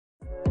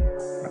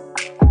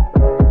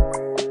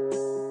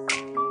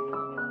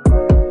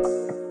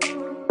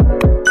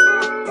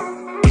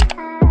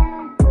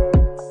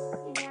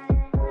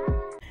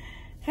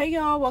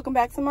y'all, welcome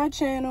back to my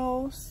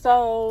channel.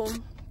 So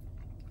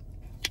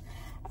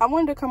I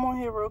wanted to come on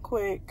here real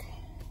quick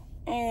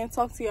and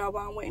talk to y'all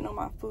while I'm waiting on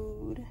my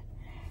food,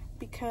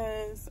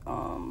 because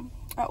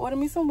I ordered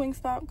me some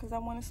Wingstop because I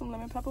wanted some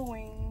lemon pepper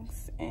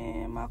wings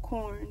and my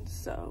corn.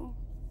 So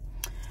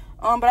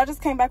but I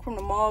just came back from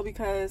the mall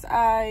because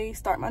I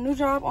start my new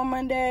job on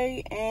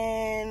Monday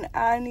and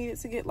I needed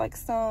to get like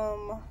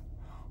some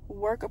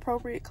work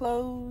appropriate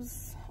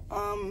clothes.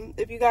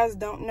 If you guys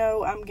don't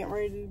know, I'm getting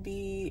ready to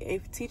be a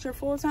teacher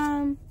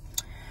full-time,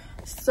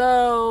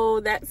 so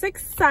that's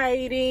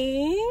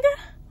exciting.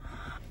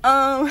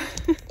 It's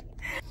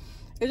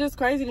just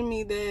crazy to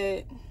me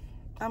that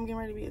I'm getting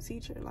ready to be a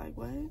teacher. Like,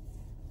 what?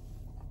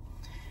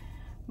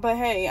 But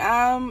hey,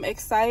 I'm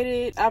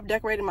excited. I've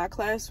decorated my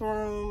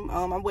classroom.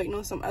 I'm waiting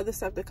on some other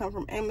stuff to come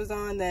from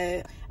Amazon.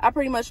 That I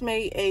pretty much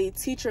made a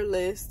teacher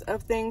list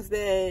of things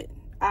that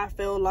I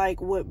feel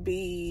like would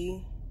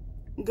be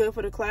good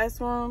for the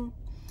classroom.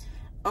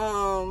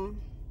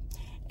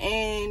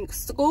 And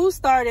school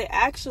started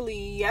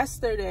actually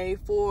yesterday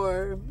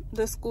for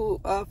the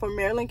school for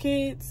Maryland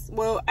kids.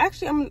 Well,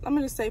 actually I'm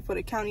gonna just say for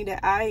the county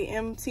that I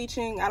am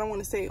teaching. I don't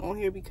want to say it on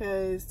here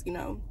because, you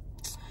know,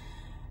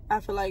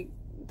 I feel like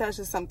that's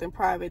just something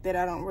private that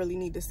I don't really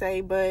need to say.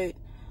 But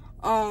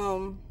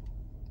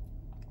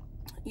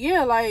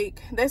yeah,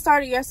 like they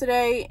started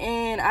yesterday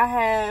and I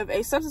have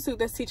a substitute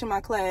that's teaching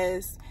my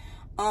class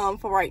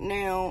for right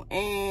now,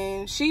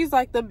 and she's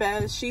like the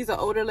best. She's an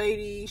older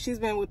lady. She's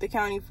been with the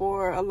county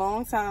for a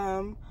long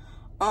time,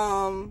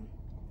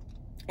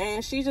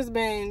 and she's just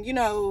been, you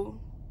know,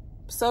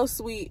 so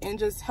sweet and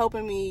just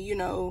helping me. You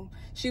know,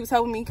 she was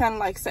helping me kind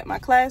of like set my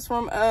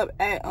classroom up,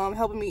 at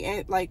helping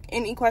me like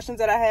any questions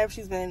that I have.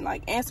 She's been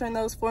like answering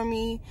those for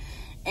me,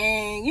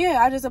 and yeah,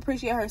 I just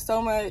appreciate her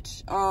so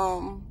much.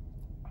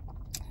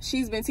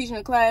 She's been teaching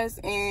the class,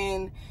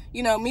 and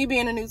you know, me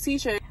being a new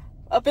teacher,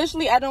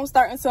 officially I don't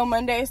start until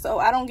Monday, so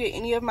I don't get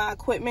any of my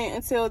equipment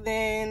until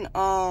then.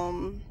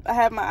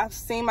 I've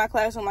seen my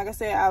classroom. Like I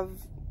said, I've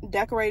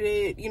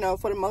decorated, you know,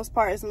 for the most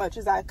part as much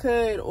as I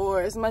could,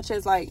 or as much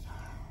as like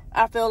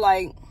I feel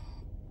like,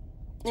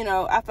 you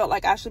know, I felt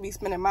like I should be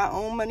spending my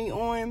own money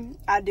on.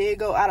 I did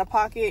go out of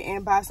pocket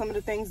and buy some of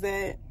the things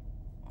that,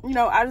 you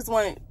know, I just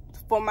want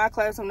for my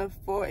classroom,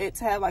 for it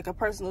to have like a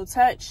personal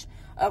touch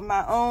of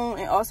my own,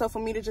 and also for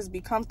me to just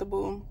be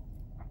comfortable.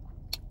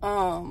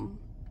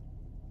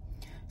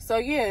 So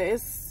yeah,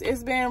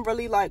 it's been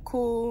really like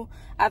cool.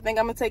 I think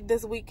I'm gonna take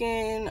this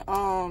weekend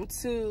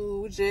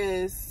to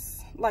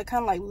just like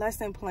kind of like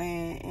lesson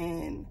plan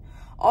and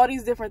all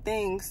these different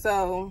things.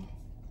 So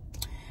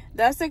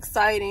that's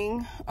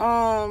exciting.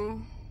 Yeah,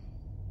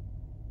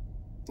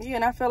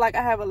 and I feel like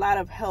I have a lot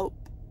of help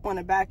on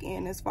the back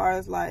end as far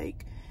as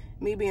like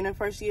me being a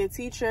first year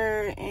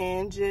teacher,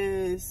 and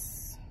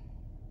just,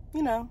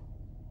 you know,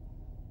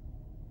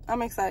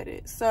 I'm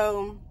excited.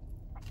 So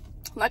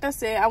like I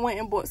said, I went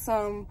and bought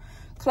some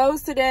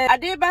clothes today. I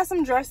did buy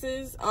some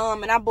dresses,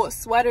 and I bought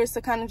sweaters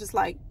to kind of just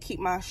like keep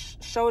my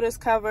shoulders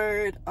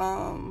covered.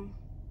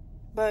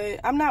 But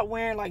I'm not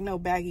wearing like no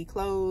baggy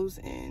clothes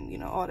and, you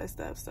know, all that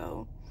stuff.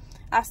 So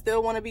I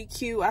still want to be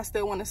cute. I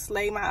still want to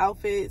slay my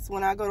outfits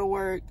when I go to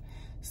work.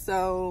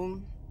 So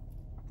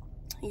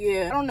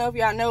yeah, I don't know if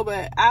y'all know,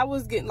 but I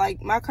was getting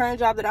like my current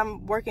job that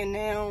I'm working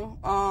now.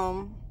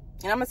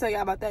 And I'm gonna tell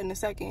y'all about that in a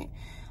second.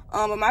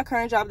 But my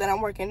current job that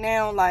I'm working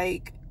now,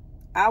 like,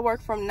 I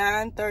work from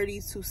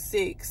 9:30 to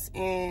 6,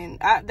 and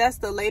that's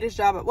the latest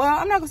job. Well,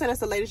 I'm not gonna say that's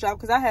the latest job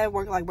because I have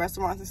worked like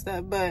restaurants and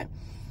stuff, but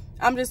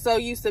I'm just so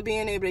used to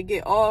being able to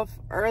get off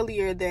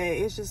earlier that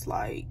it's just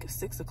like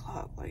 6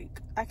 o'clock.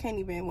 Like, I can't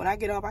even, when I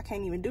get off, I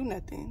can't even do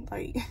nothing.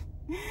 Like,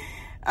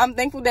 I'm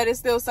thankful that it's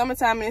still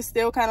summertime and it's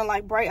still kind of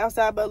like bright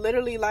outside, but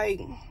literally,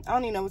 like, I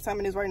don't even know what time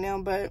it is right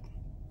now, but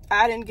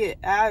I didn't get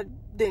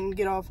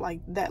off like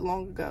that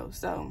long ago.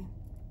 So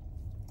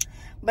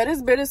but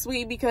it's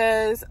bittersweet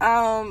because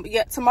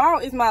yeah, tomorrow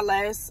is my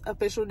last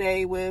official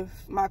day with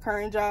my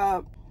current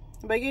job.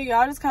 But yeah,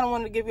 y'all, just kind of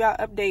wanted to give y'all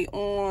an update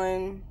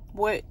on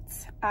what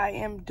I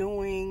am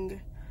doing,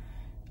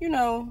 you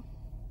know,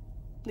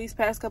 these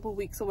past couple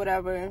weeks or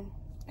whatever.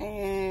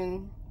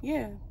 And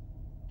yeah,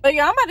 but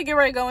yeah, I'm about to get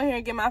ready to go in here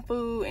and get my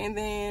food, and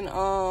then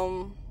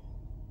I'll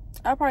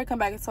probably come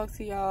back and talk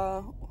to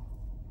y'all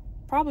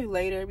probably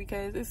later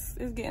because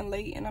it's getting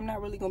late and I'm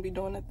not really gonna be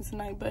doing nothing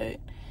tonight.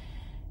 But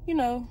you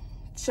know,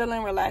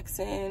 chilling,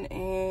 relaxing,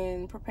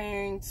 and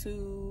preparing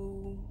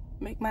to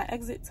make my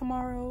exit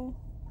tomorrow.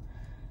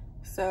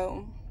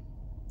 So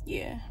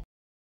yeah.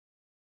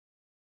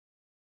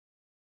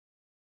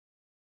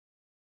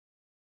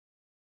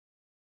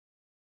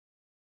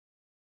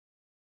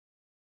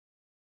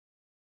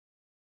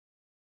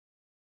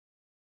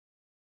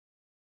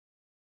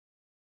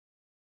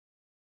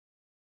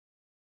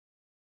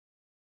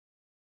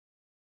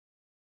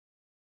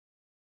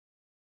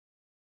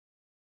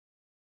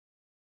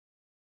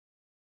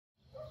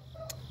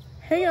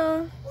 Hey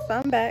y'all, so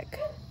I'm back.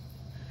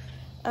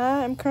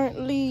 I'm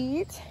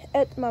currently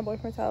at my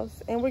boyfriend's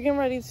house and we're getting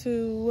ready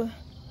to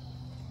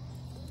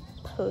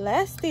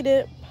plasti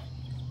dip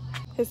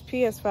his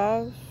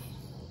PS5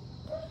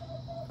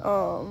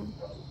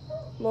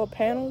 little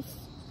panels.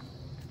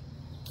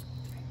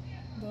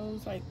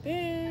 Those right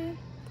there.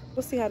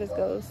 We'll see how this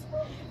goes.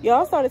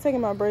 Y'all started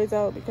taking my braids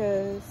out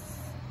because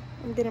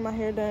I'm getting my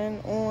hair done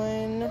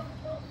on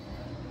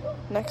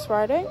next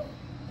Friday.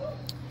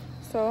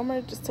 So I'm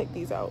gonna just take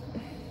these out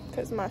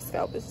because my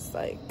scalp is just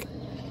like,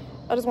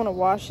 I just want to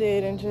wash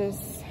it and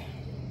just,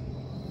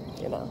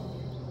 you know,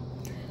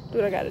 do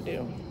what I gotta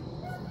do.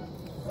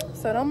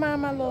 So don't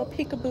mind my little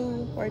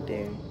peekaboo right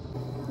there.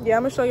 Yeah,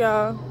 I'm gonna show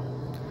y'all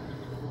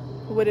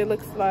what it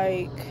looks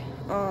like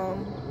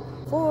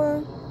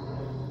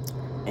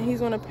and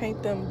he's gonna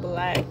paint them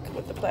black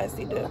with the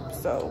plasti dip,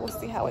 so we'll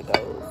see how it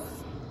goes.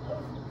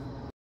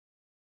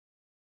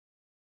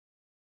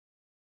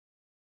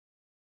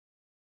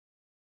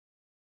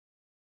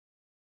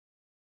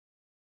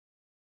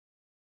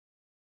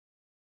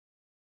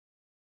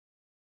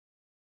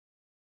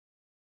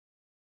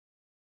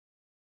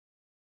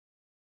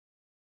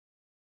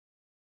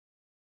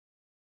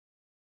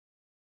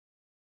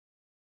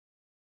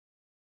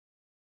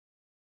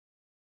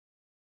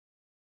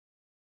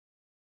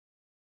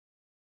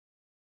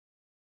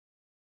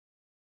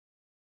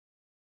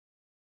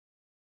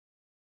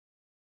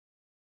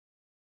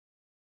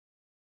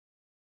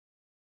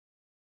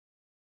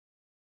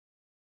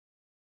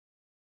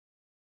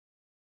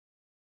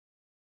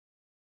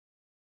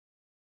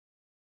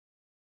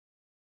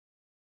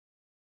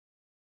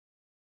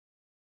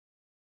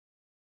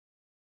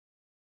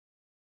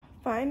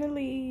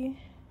 Finally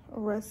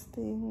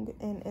resting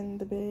and in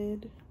the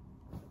bed.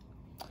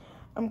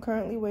 I'm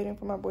currently waiting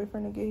for my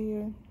boyfriend to get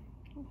here.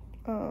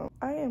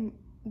 I am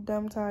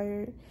dumb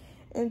tired,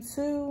 and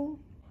two,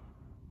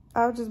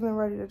 I've just been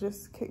ready to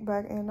just kick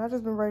back in. I've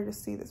just been ready to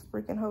see this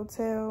freaking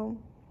hotel.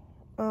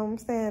 I'm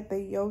staying at the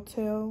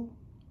Yotel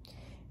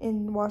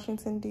in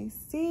Washington,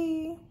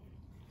 D.C.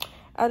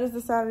 I just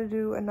decided to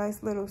do a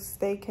nice little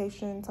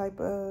staycation type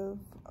of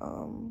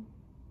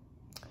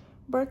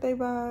birthday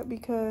vibe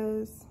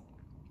because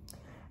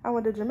I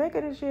went to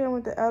Jamaica this year, I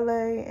went to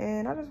LA,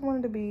 and I just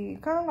wanted to be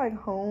kind of like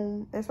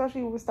home,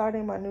 especially with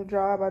starting my new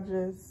job. I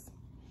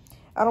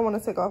don't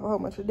want to take off a whole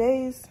bunch of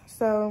days.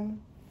 So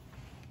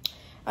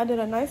I did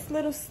a nice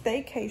little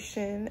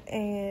staycation,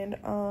 and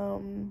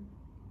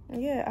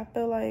yeah,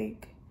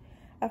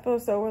 I feel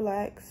so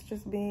relaxed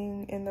just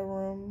being in the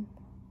room.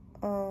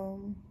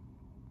 And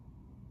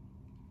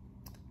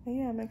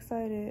yeah, I'm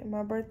excited.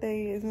 My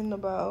birthday is in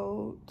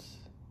about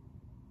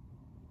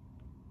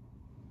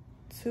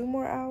 2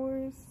 more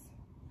hours.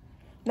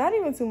 Not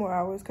even 2 more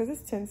hours because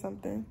it's 10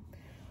 something.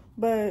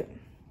 But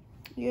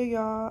yeah,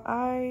 y'all,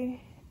 I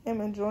am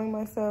enjoying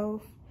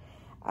myself.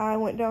 I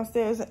went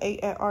downstairs and ate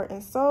at Art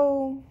and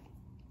Soul,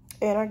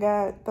 and I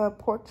got the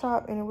pork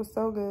chop, and it was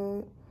so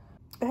good.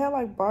 It had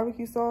like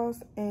barbecue sauce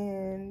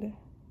and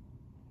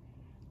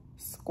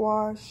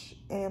squash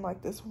and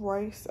like this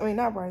rice. I mean,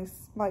 not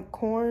rice, like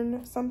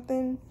corn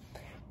something.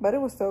 But it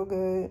was so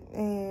good,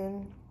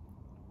 and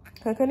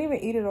I couldn't even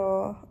eat it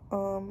all.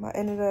 I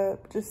ended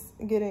up just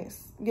getting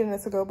a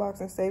to-go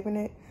box and saving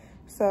it.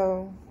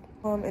 So,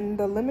 and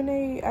the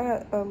lemonade,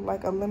 I got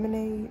like a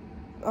lemonade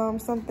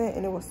something,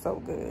 and it was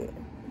so good.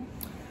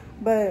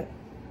 But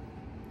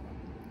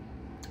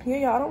yeah,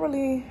 y'all, I don't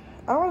really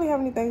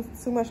have anything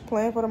too much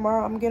planned for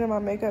tomorrow. I'm getting my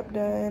makeup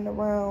done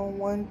around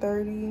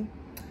 1:30,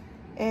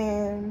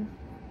 and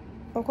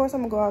of course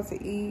I'm gonna go out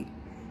to eat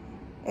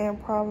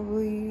and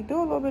probably do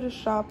a little bit of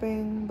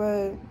shopping.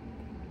 But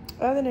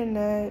other than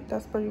that,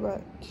 that's pretty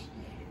much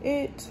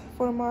it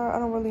for tomorrow. I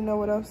don't really know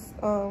what else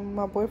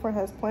my boyfriend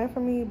has planned for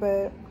me,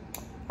 but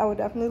I will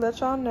definitely let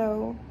y'all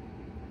know.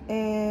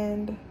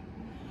 And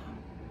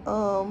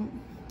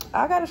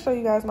I gotta show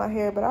you guys my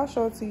hair, but I'll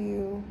show it to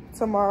you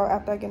tomorrow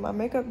after I get my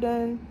makeup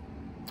done,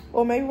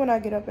 or maybe when I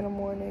get up in the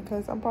morning,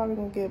 because I'm probably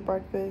gonna get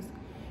breakfast,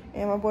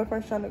 and my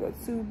boyfriend's trying to go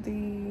to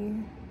the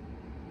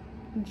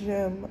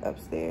gym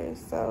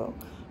upstairs, so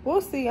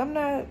we'll see. I'm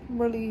not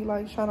really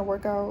like trying to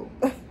work out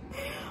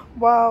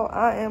while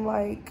I am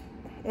like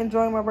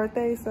enjoying my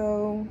birthday,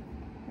 so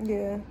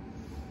yeah.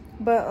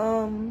 But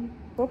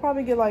we'll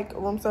probably get like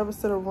room service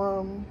to the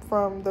room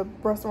from the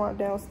restaurant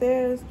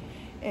downstairs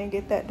and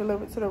get that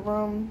delivered to the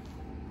room.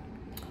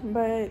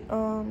 But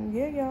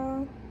yeah,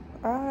 y'all,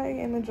 I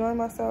am enjoying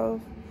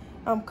myself.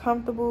 I'm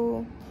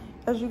comfortable,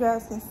 as you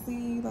guys can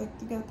see. Like,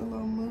 you got the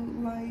little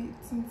mood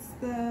lights and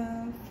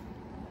stuff.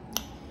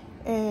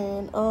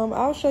 And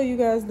I'll show you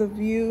guys the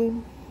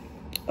view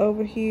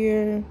over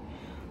here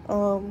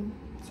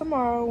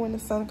tomorrow when the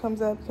sun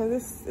comes up,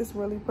 because it's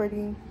really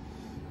pretty.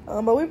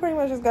 But we pretty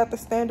much just got the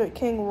standard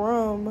king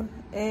room,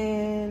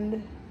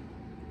 and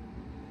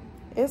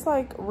it's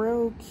like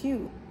real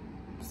cute.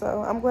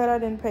 So I'm glad I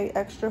didn't pay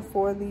extra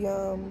for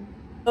the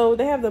so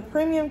they have the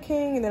premium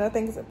king, and then I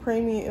think it's a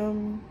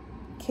premium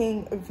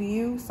king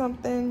view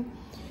something.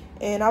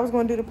 And I was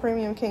going to do the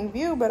premium king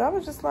view, but I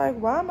was just like,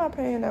 why am I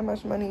paying that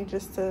much money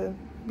just to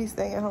be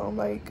staying at home?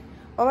 Like,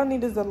 all I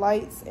need is the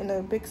lights and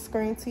a big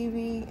screen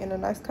TV and a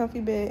nice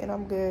comfy bed, and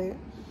I'm good.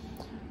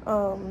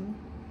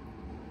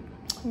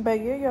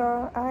 But yeah,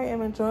 y'all, I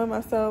am enjoying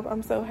myself.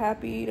 I'm so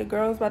happy. The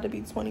girl's about to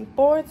be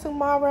 24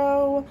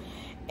 tomorrow,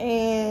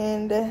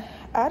 and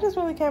I just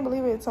really can't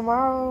believe it.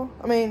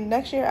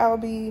 Next year I will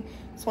be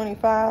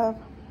 25,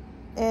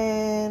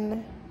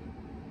 and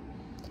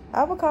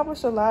I've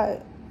accomplished a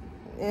lot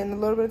in a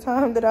little bit of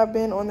time that I've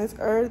been on this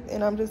earth,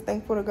 and I'm just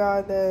thankful to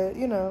God that,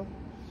 you know,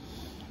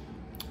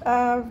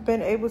 I've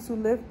been able to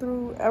live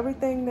through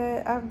everything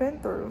that I've been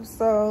through.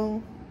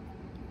 So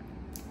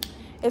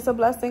it's a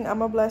blessing.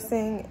 I'm a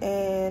blessing,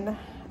 and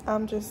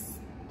I'm just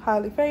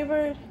highly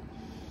favored.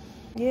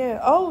 Yeah.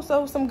 Oh,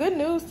 so some good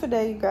news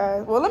today, you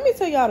guys. Well, let me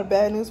tell y'all the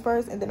bad news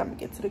first, and then I'm gonna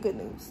get to the good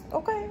news.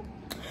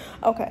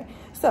 Okay,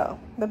 so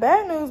the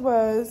bad news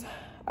was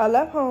I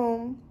left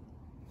home,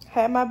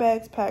 had my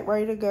bags packed,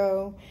 ready to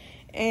go,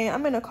 and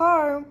I'm in a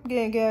car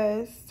getting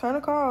gas, turn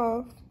the car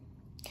off,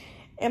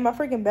 and my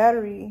freaking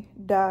battery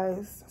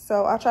dies.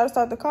 So I try to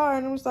start the car,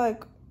 and it was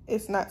like,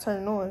 it's not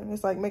turning on.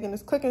 It's like making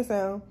this clicking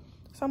sound.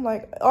 So I'm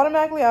like,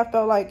 automatically I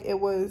felt like it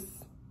was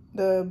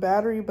the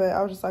battery, but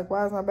I was just like,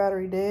 why is my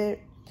battery dead?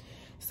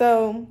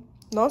 So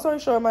long story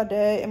short, my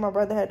dad and my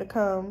brother had to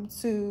come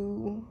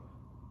to,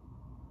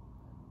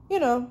 you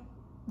know,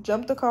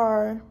 jump the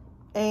car,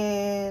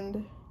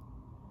 and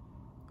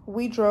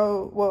we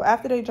drove. Well,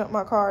 after they jumped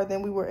my car,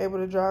 then we were able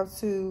to drive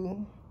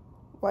to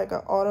like an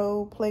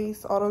auto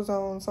place,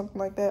 AutoZone, something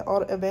like that,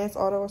 Advanced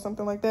Auto or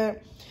something like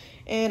that.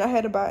 And I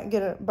had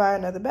to buy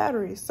another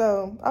battery.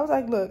 So I was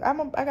like, look,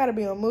 I gotta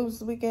be on moves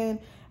this weekend.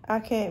 I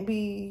can't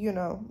be, you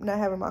know, not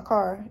having my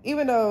car.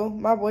 Even though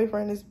my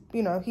boyfriend is,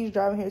 you know, he's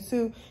driving here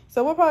too.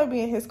 So we'll probably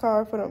be in his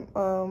car for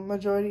the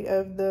majority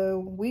of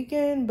the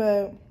weekend.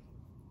 But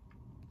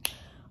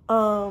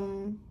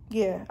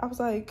yeah, I was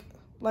like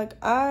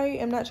I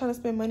am not trying to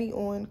spend money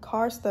on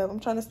car stuff. I'm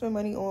trying to spend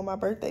money on my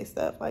birthday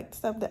stuff, like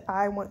stuff that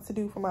I want to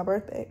do for my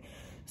birthday.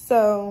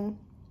 So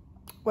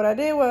what I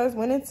did was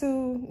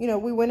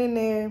we went in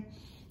there,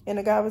 and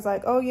the guy was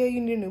like, oh yeah,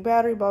 you need a new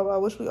battery, blah, blah,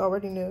 which we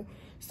already knew.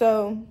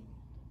 So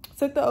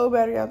took the old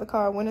battery out of the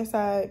car, went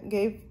inside,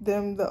 gave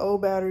them the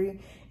old battery,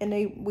 and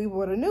we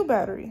bought a new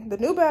battery. The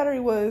new battery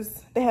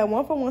they had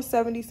one for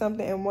 170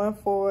 something and one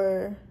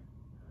for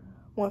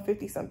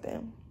 150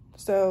 something.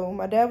 So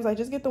my dad was like,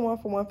 just get the one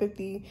for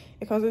 150.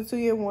 It comes with a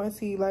 2-year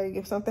warranty. Like,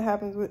 if something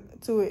happens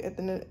to it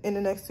in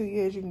the next 2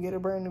 years, you can get a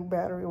brand new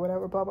battery or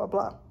whatever, blah, blah,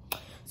 blah.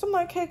 So I'm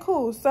like, okay,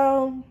 cool.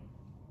 So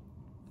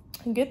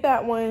get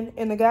that one.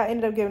 And the guy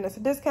ended up giving us a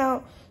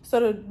discount. So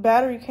the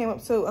battery came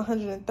up to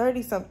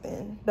 $130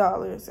 something.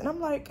 And I'm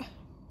like,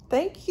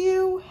 thank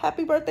you.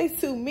 Happy birthday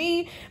to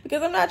me.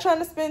 Because I'm not trying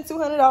to spend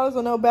 $200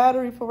 on no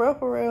battery, for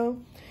real.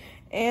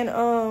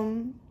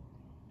 And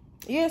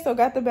yeah, so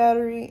got the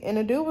battery, and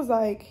the dude was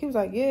like,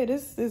 yeah,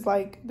 this is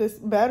like, this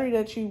battery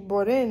that you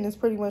brought in is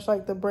pretty much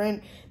like the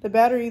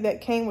battery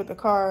that came with the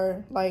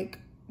car, like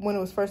when it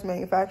was first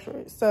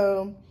manufactured.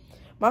 So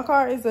my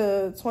car is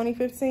a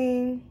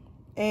 2015,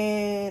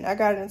 and I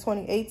got it in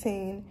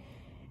 2018,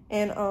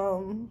 and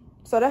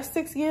so that's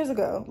 6 years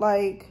ago.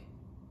 Like,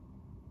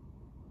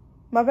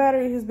 my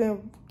battery has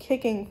been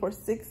kicking for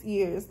 6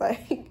 years.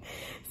 Like,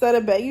 so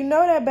that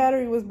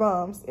battery was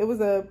bombs. It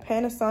was a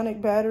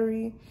Panasonic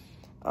battery.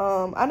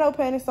 I know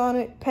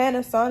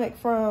Panasonic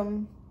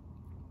from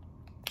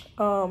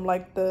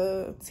like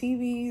the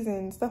TVs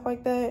and stuff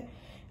like that.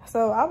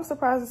 So I was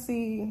surprised to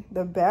see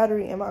the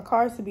battery in my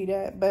car to be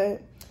that,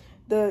 but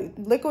the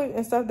liquid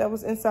and stuff that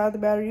was inside the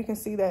battery, you can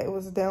see that it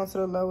was down to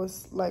the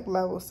lowest like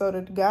level. So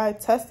the guy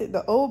tested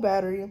the old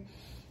battery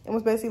and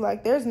was basically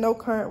like, there's no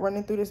current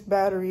running through this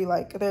battery.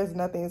 Like, there's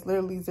nothing. It's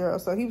literally zero.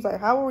 So he was like,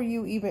 how were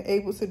you even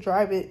able to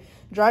drive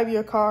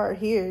your car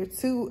here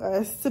to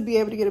us to be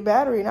able to get a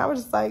battery? And I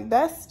was just like,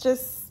 that's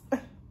just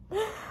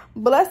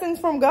blessings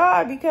from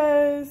God,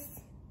 because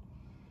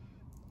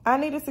I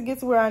needed to get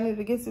to where I needed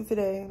to get to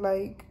today.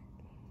 Like,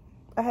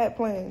 I had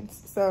plans.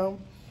 So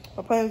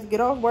my plan was to get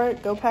off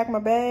work, go pack my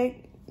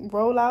bag,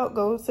 roll out,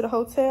 go to the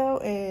hotel,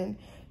 and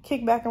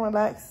kick back and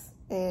relax.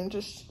 And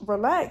just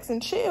relax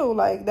and chill.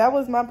 Like, that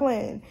was my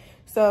plan.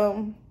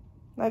 So,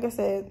 like I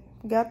said,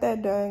 got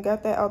that done,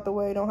 got that out the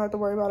way. Don't have to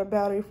worry about a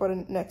battery for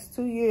the next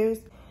 2 years.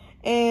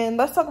 And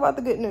let's talk about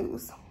the good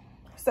news.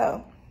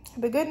 So,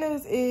 the good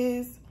news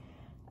is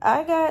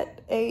I got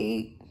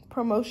a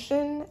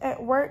promotion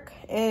at work.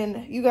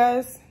 And you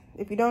guys,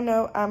 if you don't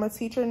know, I'm a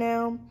teacher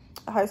now,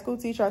 a high school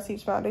teacher. I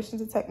teach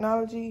foundations of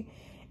technology.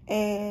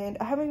 And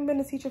I haven't even been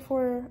a teacher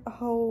for a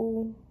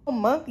whole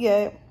month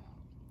yet.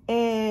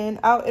 And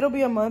it'll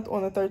be a month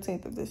on the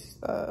 13th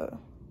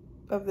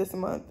of this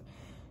month.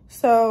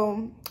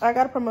 So I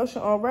got a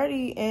promotion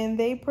already, and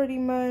they pretty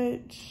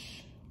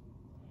much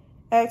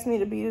asked me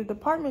to be the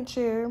department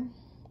chair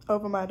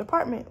over my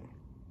department.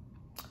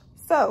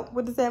 So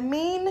what does that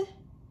mean?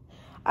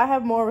 I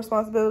have more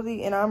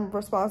responsibility, and I'm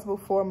responsible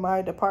for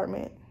my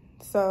department.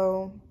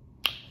 So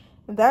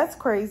that's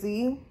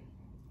crazy.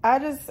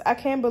 I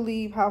can't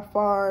believe how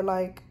far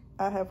like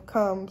I have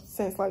come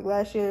since like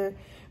last year,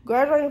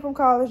 graduating from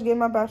college, getting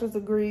my bachelor's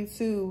degree,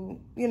 to,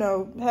 you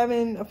know,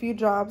 having a few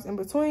jobs in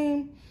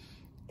between.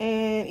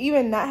 and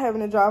even not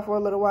having a job for a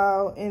little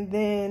while, and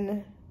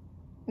then,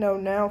 you know,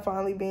 now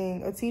finally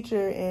being a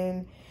teacher,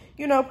 and,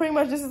 you know, pretty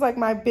much this is like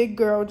my big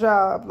girl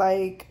job.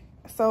 Like,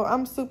 so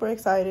I'm super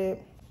excited.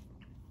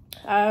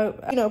 I,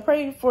 you know,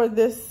 pray for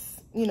this,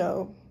 you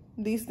know,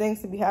 these things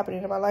to be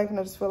happening in my life, and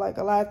I just feel like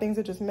a lot of things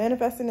are just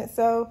manifesting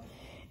itself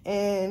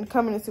and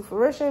coming into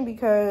fruition,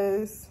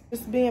 because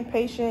just being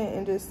patient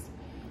and just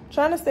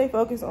trying to stay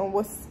focused on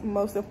what's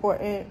most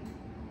important.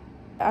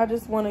 I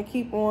just want to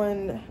keep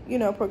on, you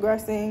know,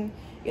 progressing.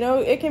 You know,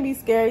 it can be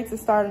scary to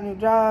start a new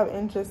job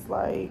and just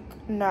like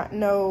not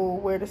know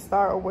where to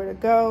start or where to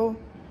go,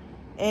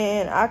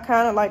 and I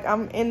kind of like,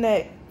 I'm in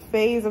that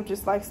phase of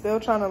just like still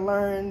trying to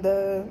learn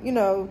the, you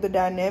know, the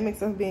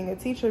dynamics of being a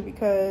teacher,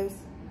 because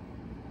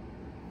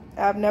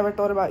I've never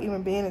thought about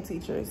even being a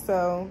teacher.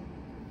 So,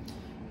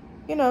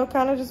 you know,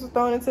 kind of just was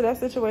thrown into that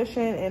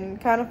situation,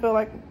 and kind of feel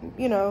like,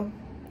 you know,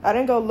 I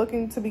didn't go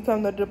looking to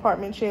become the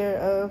department chair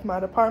of my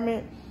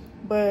department,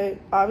 but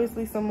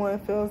obviously someone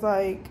feels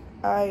like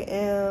I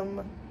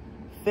am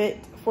fit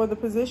for the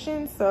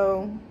position,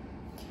 so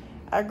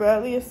I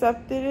gladly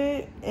accepted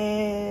it.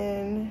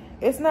 And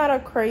it's not a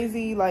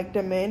crazy, like,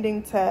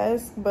 demanding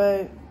task,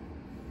 but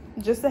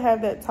just to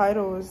have that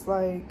title is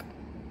like,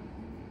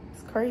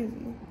 it's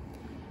crazy.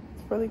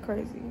 It's really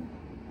crazy.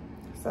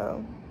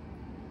 So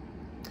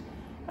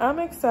I'm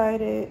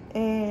excited,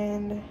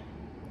 and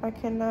I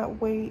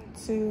cannot wait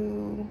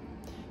to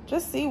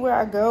just see where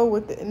I go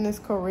with it in this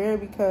career,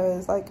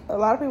 because like a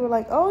lot of people are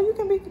like, oh, you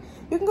can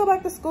go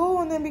back to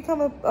school and then become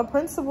a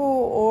principal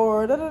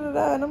or da da da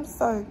da, and I'm just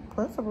like,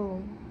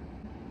 principal?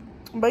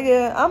 But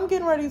yeah, I'm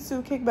getting ready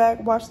to kick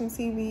back, watch some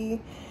TV,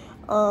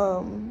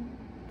 and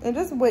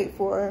just wait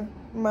for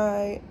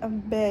my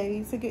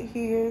bae to get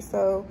here.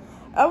 So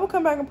I will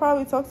come back and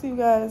probably talk to you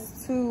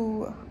guys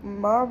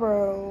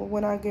tomorrow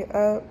when I get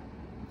up,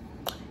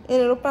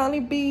 and it'll finally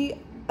be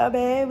a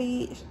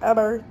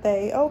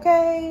birthday,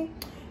 okay?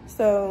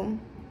 So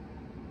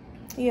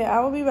yeah, I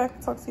will be back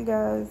to talk to you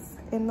guys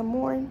in the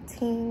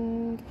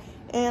morning,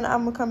 and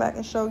I'm gonna come back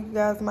and show you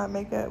guys my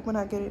makeup when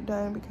I get it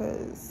done,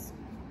 because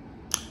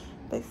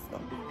this is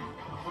gonna be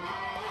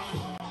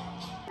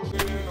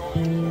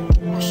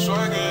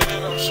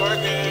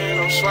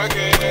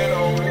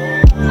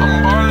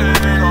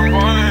I'm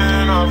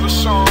balling, I've a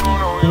song on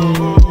you.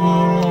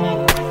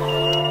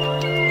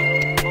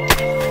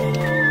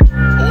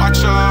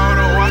 Watch out,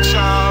 oh watch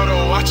out,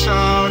 oh watch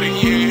out,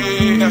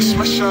 yeah. That's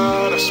my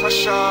shot, that's my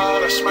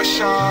shot, that's my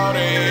shot,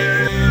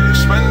 yeah.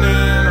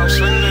 I'm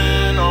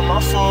spending on my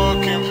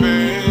fucking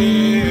pay.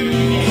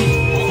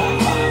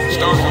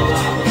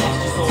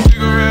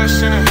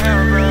 Cigarettes in the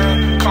hair,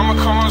 man.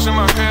 Commas in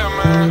my hair,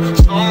 man.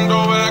 Stormed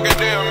over like a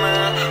deer,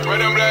 man.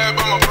 Red and black,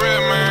 but my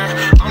bread, man.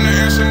 I'm the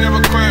answer,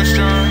 never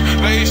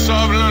question. Lace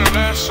up, learn a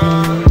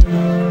lesson.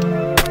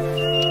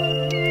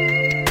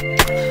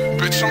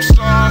 Bitch, I'm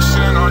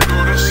saucing, I do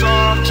this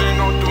often.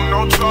 Don't do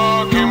no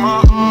talking,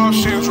 my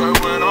options. Right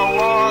when I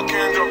walk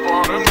in, drop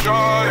all them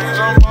Jordans.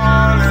 I'm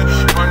ballin',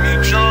 money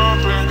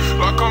jumping,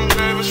 like I'm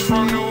Davis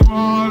from New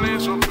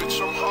Orleans. Oh, bitch,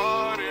 I'm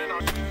hardin'.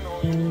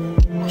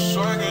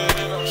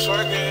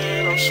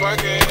 I'm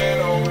swaggin',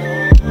 oh.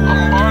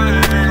 I'm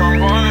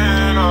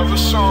ballin', I've a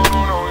song on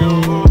you.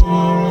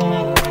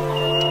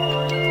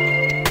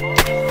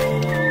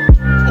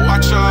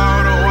 Watch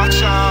out, oh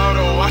watch out,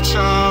 oh watch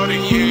out,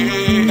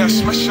 yeah.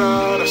 That's my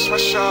shot, that's my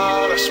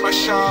shot, that's my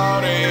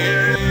shot,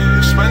 yeah.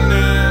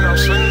 I'm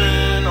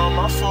spending on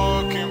my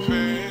fucking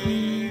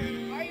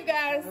pay. Alright, you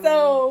guys,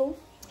 so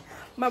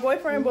my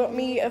boyfriend bought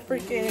me a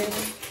freaking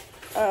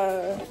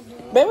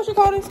babe, what you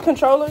call this?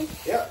 Controller?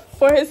 Yeah.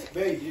 For his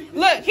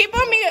look, he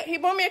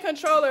bought me a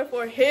controller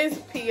for his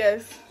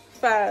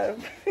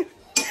PS5.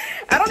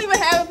 I don't even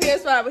have a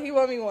PS5, but he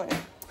bought me one.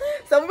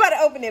 So we about to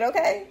open it,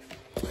 okay?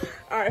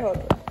 Alright, hold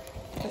on.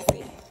 Let's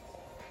see.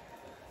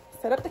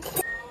 Set up the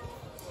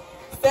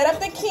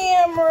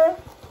camera.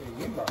 Hey,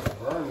 you about to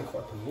burn the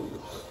fucking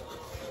moves.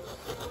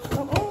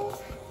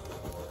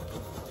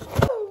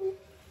 Ooh.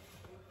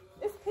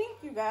 It's pink,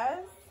 you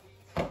guys.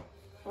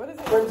 What is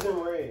it? Crimson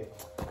red.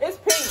 It's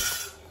pink.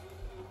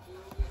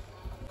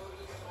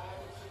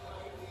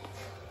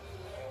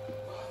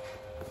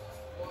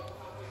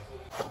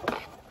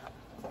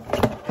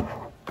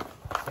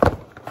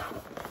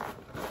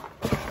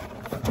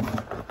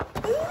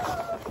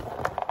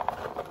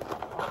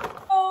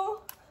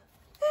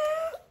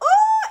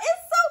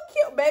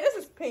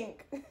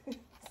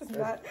 I'm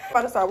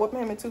about to start whooping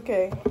him in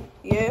 2K.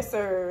 Yes,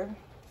 sir.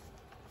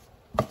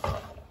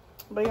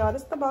 But y'all,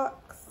 this is the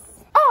box.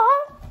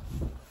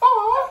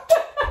 Oh,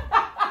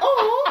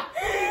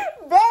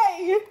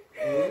 babe.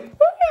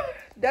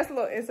 That's a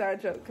little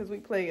inside joke because we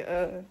play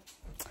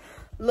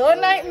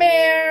Little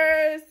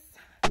Nightmares.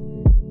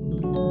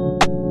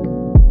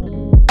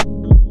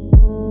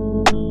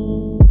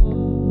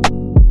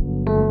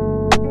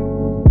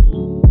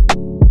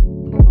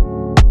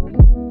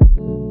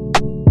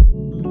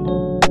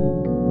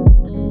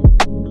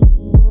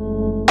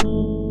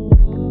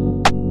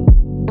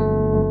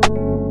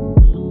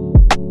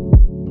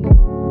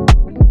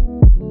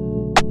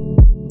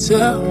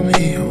 Tell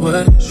me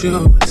what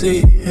you see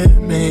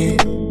in me.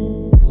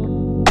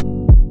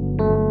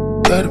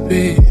 Gotta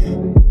be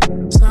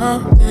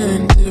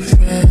something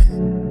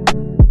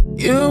different.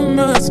 You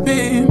must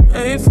be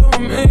made for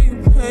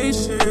me.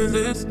 Patience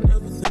is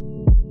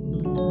everything.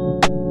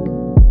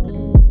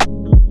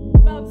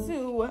 About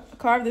to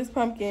carve this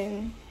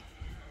pumpkin.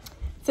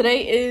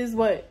 Today is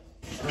what?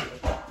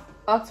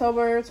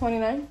 October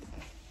 29th.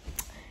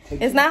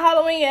 It's not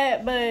Halloween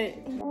yet, but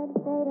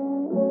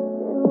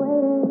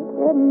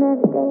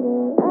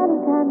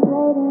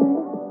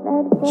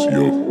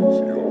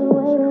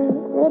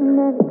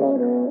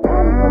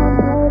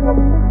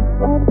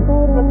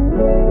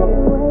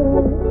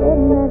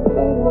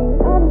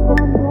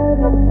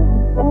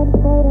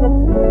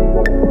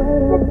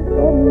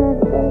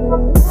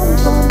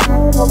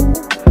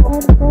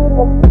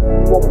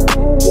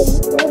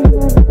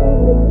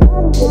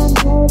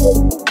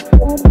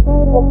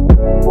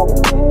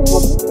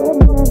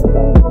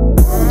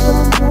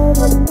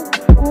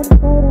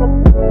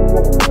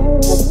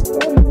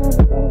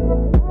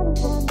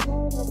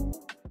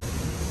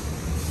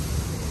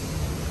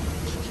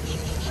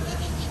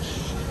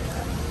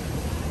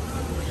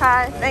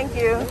hi, thank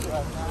you.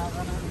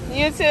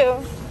 You too.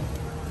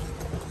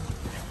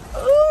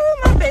 Ooh,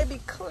 my baby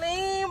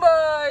clean,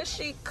 boy.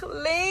 She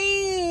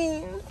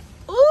clean.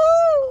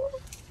 Ooh.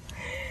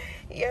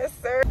 Yes,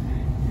 sir.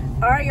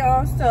 All right,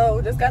 y'all.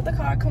 So just got the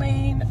car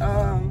clean.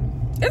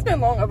 It's been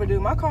long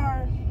overdue. My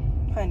car,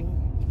 honey,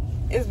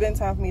 it's been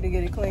time for me to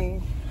get it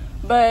clean.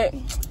 But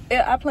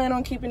I plan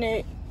on keeping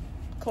it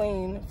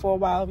clean for a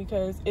while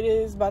because it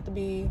is about to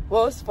be,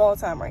 well, it's fall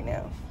time right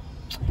now.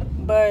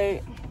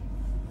 But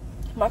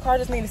my car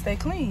just needs to stay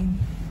clean.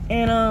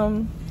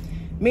 And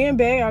me and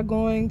Bae are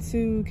going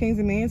to Kings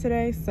of Man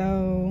today,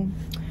 so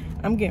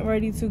I'm getting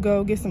ready to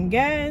go get some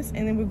gas,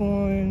 and then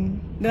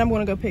I'm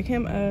gonna go pick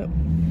him up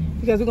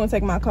because we're gonna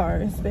take my car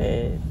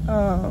instead.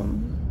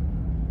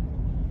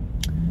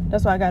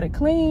 That's why I got it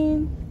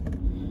clean.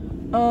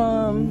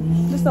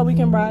 Just so we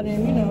can ride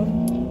in, you know,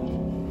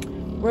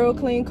 real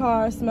clean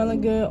car,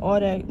 smelling good, all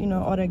that, you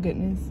know, all that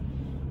goodness.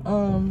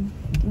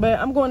 But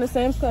I'm going to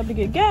Sam's Club to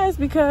get gas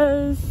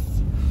because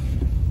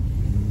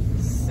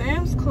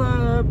Sam's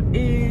Club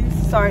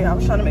is, sorry, I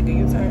was trying to make a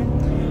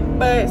U-turn,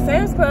 but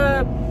Sam's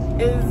Club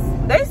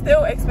they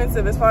still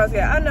expensive as far as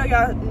gas. I know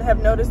y'all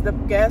have noticed the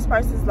gas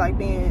prices like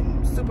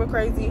being super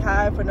crazy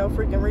high for no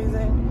freaking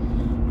reason.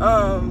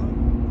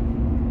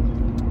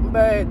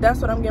 But that's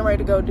what I'm getting ready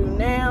to go do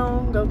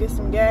now, go get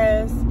some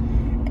gas,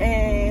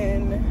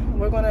 and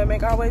we're gonna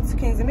make our way to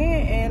Kings of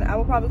Men, and I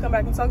will probably come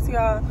back and talk to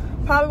y'all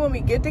probably when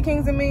we get to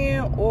Kings of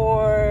Men,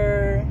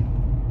 or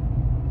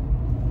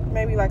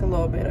maybe like a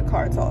little bit of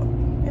car talk,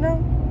 you know,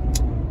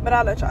 but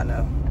I'll let y'all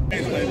know.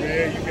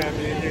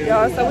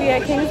 Y'all, so we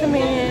at Kings of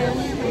Men.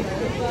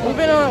 We've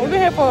been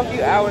here for a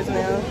few hours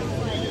now,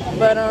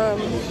 but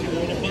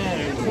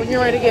we're getting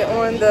ready to get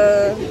on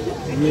the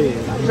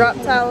drop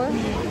tower,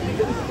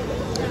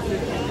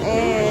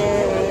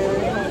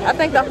 and I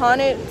think the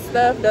haunted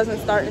stuff doesn't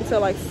start until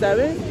like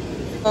 7.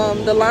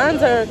 The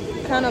lines are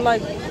kind of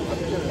like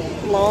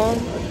long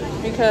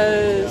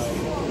because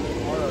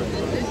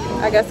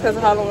I guess because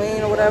of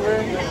Halloween or whatever,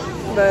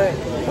 but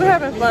we're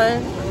having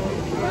fun.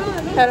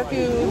 Had a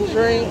few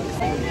drinks.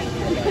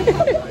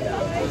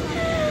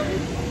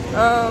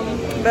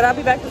 But I'll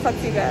be back to talk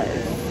to you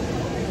guys.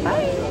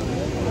 Bye.